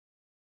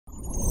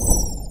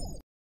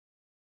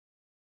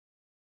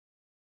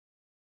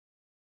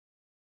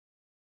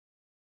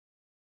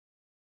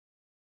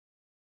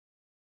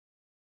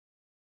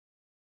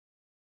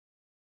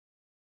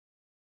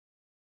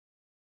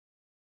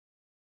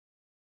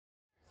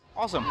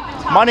Awesome.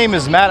 My name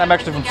is Matt. I'm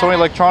actually from Sony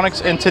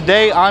Electronics, and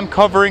today I'm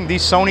covering the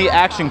Sony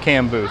Action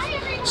Cam booth.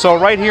 So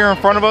right here in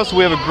front of us,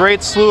 we have a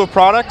great slew of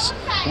products.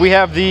 We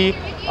have the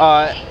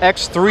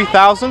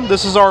X3000.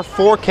 This is our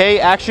 4K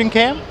action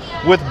cam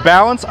with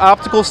Balance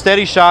Optical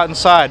Steadyshot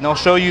inside, and I'll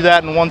show you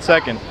that in 1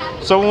 second.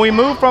 So when we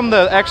move from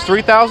the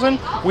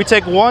X3000, we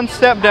take one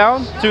step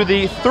down to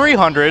the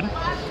 300,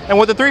 and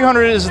what the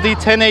 300 is the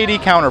 1080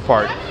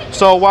 counterpart.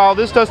 So while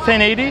this does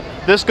 1080,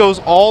 this goes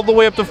all the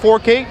way up to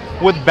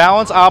 4K with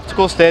Balance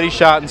Optical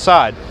Steadyshot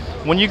inside.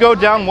 When you go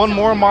down one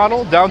more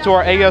model, down to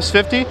our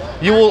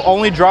AS50, you will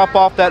only drop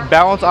off that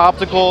Balance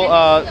Optical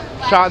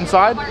shot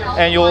inside,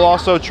 and you'll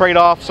also trade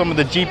off some of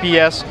the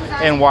GPS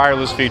and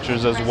wireless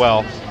features as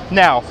well.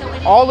 Now,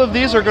 all of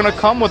these are going to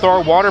come with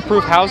our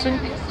waterproof housing.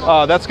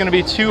 That's going to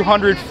be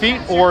 200 feet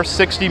or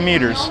 60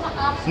 meters.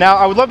 Now,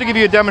 I would love to give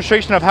you a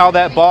demonstration of how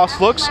that boss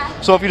looks.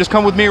 So if you just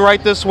come with me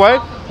right this way,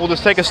 we'll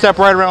just take a step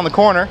right around the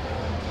corner.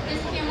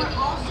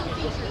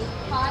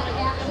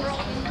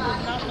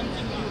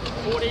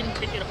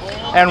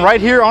 And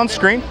right here on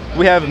screen,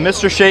 we have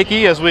Mr.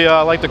 Shaky, as we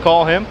like to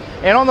call him.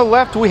 And on the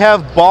left, we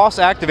have Boss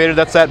activated.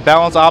 That's that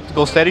Balance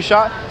Optical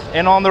Steadyshot.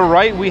 And on the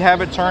right, we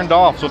have it turned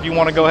off. So if you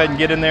want to go ahead and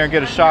get in there and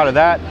get a shot of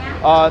that,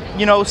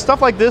 you know,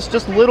 stuff like this,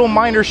 just little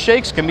minor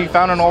shakes can be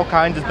found in all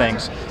kinds of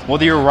things.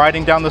 Whether you're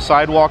riding down the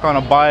sidewalk on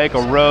a bike,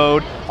 a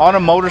road, on a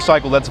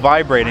motorcycle that's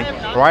vibrating,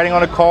 riding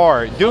on a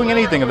car, doing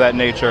anything of that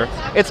nature,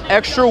 it's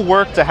extra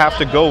work to have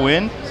to go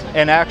in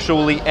and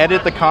actually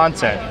edit the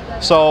content.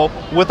 So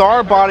with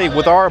our body,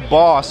 with our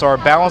Boss, our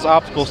Balance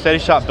Optical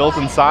Steadyshot built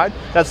inside,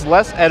 that's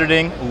less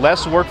editing,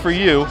 less work for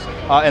you,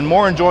 and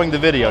more enjoying the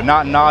video,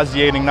 not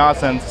nauseating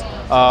nonsense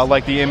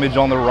like the image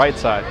on the right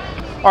side.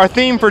 Our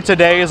theme for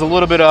today is a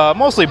little bit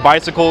mostly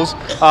bicycles,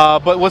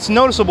 but what's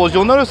noticeable is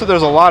you'll notice that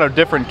there's a lot of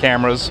different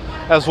cameras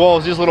as well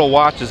as these little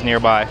watches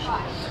nearby.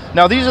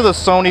 Now these are the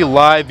Sony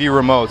Live View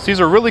remotes. These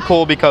are really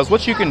cool because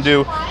what you can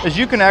do is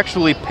you can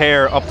actually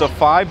pair up to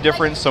 5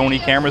 different Sony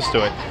cameras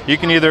to it. You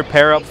can either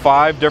pair up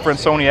 5 different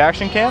Sony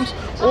Action Cams,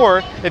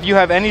 or if you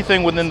have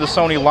anything within the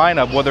Sony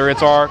lineup, whether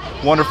it's our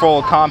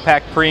wonderful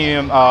compact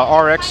premium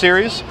RX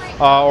series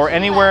or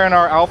anywhere in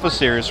our Alpha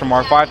series from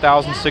our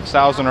 5000,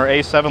 6000 or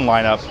A7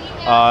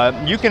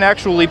 lineup, you can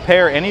actually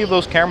pair any of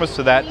those cameras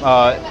to that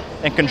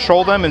and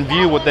control them and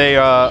view what they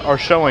are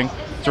showing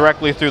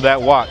directly through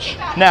that watch.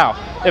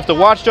 Now, if the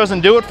watch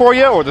doesn't do it for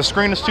you or the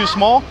screen is too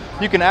small,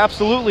 you can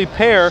absolutely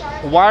pair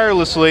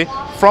wirelessly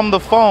from the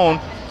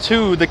phone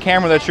to the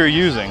camera that you're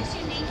using.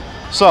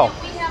 So,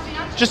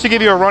 just to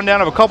give you a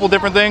rundown of a couple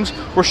different things,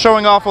 we're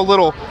showing off a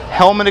little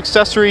helmet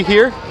accessory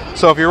here.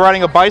 So if you're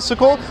riding a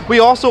bicycle, we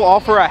also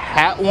offer a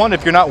hat one.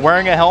 If you're not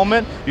wearing a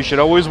helmet, you should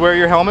always wear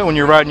your helmet when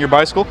you're riding your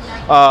bicycle.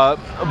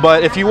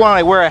 But if you want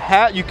to wear a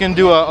hat, you can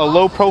do a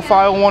low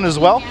profile one as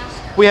well.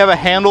 We have a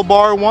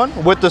handlebar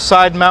one with the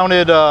side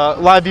mounted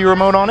live view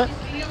remote on it.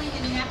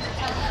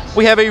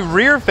 We have a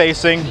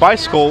rear-facing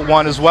bicycle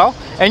one as well,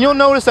 and you'll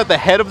notice that the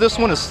head of this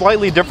one is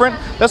slightly different.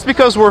 That's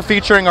because we're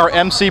featuring our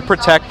Emcee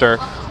Protector.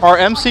 Our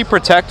Emcee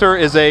Protector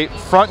is a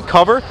front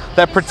cover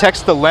that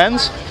protects the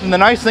lens, and the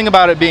nice thing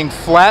about it being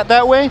flat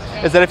that way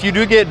is that if you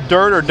do get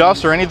dirt or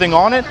dust or anything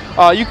on it,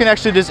 you can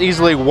actually just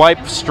easily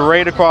wipe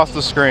straight across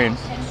the screen.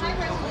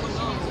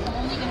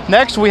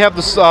 Next, we have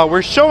this,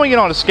 we're showing it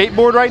on a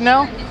skateboard right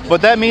now,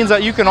 but that means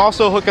that you can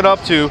also hook it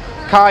up to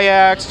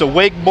kayaks, to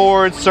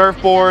wakeboards,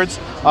 surfboards,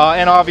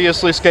 and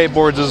obviously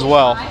skateboards as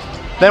well.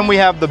 Then we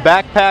have the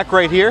backpack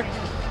right here.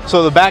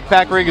 So the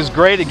backpack rig is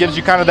great. It gives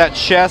you kind of that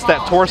chest,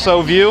 that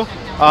torso view.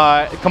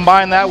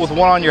 Combine that with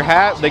one on your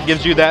hat that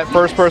gives you that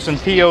first-person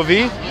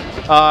POV.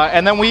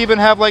 And then we even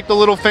have like the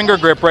little finger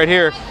grip right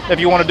here if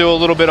you want to do a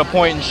little bit of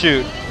point and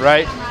shoot,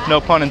 right? No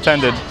pun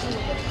intended.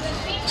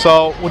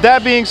 So with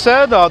that being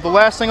said, the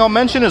last thing I'll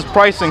mention is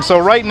pricing. So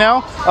right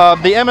now,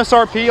 the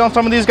MSRP on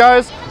some of these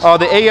guys,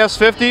 the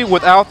AS50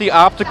 without the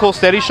optical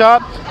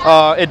Steadyshot,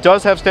 it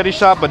does have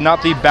Steadyshot but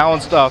not the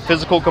balanced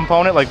physical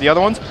component like the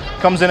other ones,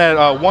 comes in at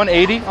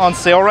 $180 on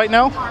sale right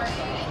now.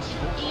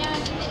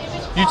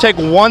 You take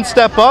one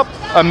step up,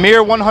 a mere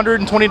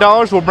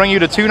 $120 will bring you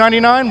to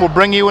 $299, will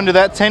bring you into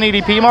that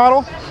 1080p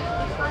model.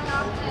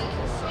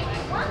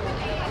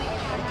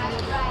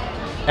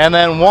 And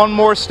then one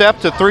more step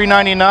to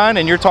 $399,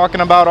 and you're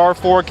talking about our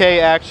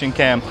 4K action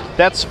cam.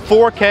 That's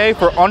 4K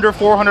for under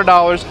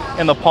 $400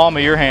 in the palm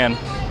of your hand.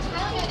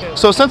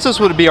 So since this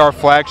would be our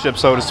flagship,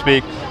 so to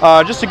speak,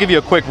 just to give you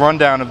a quick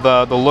rundown of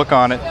the look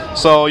on it.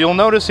 So you'll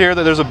notice here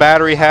that there's a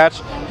battery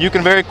hatch. You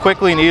can very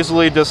quickly and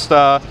easily just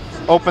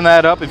open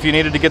that up if you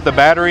needed to get the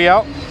battery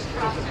out.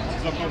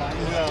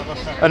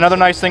 Another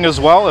nice thing as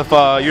well, if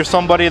you're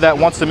somebody that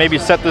wants to maybe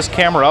set this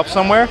camera up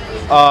somewhere,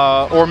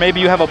 or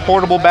maybe you have a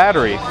portable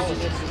battery.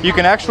 You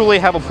can actually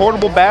have a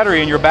portable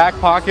battery in your back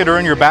pocket or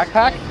in your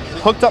backpack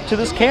hooked up to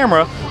this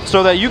camera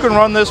so that you can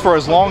run this for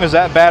as long as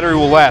that battery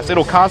will last.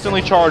 It'll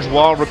constantly charge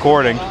while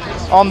recording.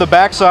 On the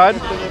back side,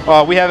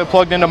 We have it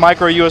plugged into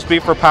micro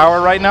USB for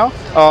power right now.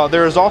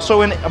 There is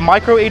also a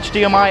micro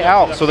HDMI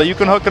out, so that you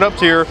can hook it up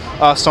to your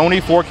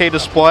Sony 4K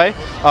display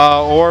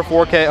or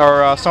 4K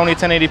or Sony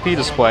 1080p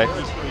display.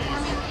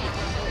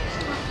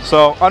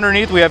 So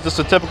underneath we have just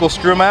a typical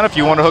screw mount if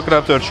you want to hook it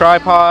up to a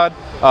tripod,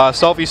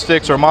 selfie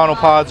sticks or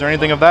monopods or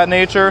anything of that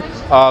nature.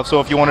 So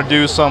if you want to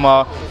do some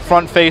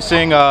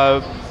front-facing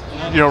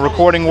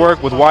recording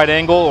work with wide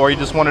angle, or you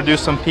just want to do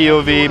some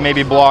POV,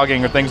 maybe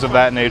blogging or things of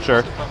that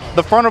nature.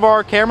 The front of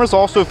our cameras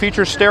also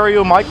feature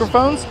stereo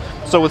microphones.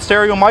 So with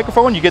stereo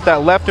microphone, you get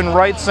that left and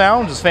right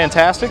sound, which is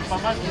fantastic.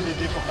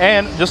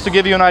 And just to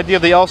give you an idea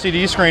of the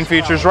LCD screen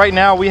features, right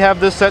now we have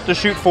this set to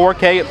shoot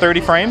 4K at 30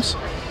 frames.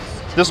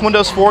 This one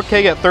does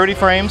 4K at 30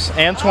 frames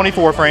and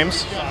 24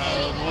 frames.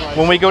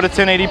 When we go to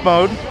 1080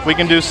 mode, we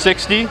can do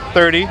 60,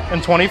 30,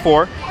 and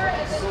 24.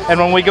 And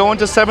when we go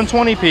into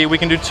 720p, we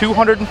can do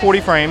 240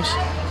 frames,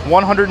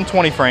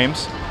 120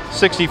 frames,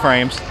 60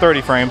 frames,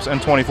 30 frames,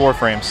 and 24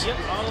 frames.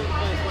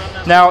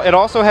 Now, it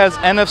also has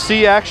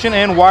NFC action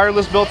and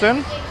wireless built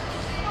in.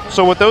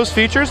 So with those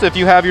features, if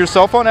you have your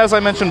cell phone, as I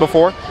mentioned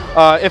before,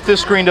 if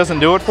this screen doesn't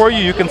do it for you,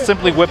 you can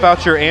simply whip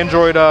out your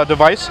Android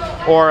device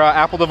or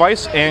Apple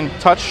device and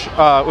touch.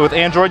 With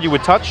Android, you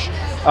would touch.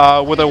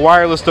 With a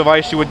wireless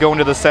device, you would go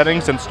into the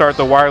settings and start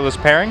the wireless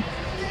pairing.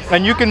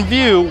 And you can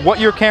view what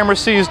your camera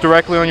sees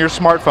directly on your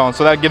smartphone.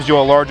 So that gives you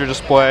a larger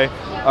display.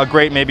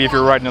 Great maybe if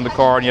you're riding in the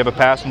car and you have a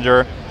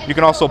passenger. You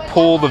can also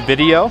pull the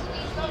video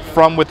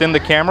from within the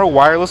camera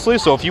wirelessly.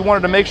 So if you wanted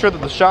to make sure that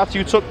the shots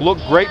you took look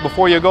great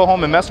before you go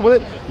home and mess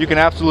with it, you can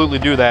absolutely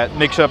do that.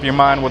 Make up your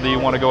mind whether you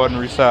want to go ahead and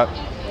reset.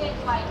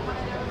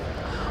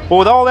 Well,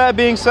 with all that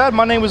being said,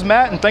 my name is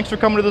Matt, and thanks for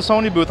coming to the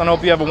Sony booth, and I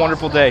hope you have a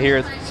wonderful day here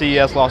at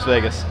CES Las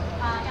Vegas.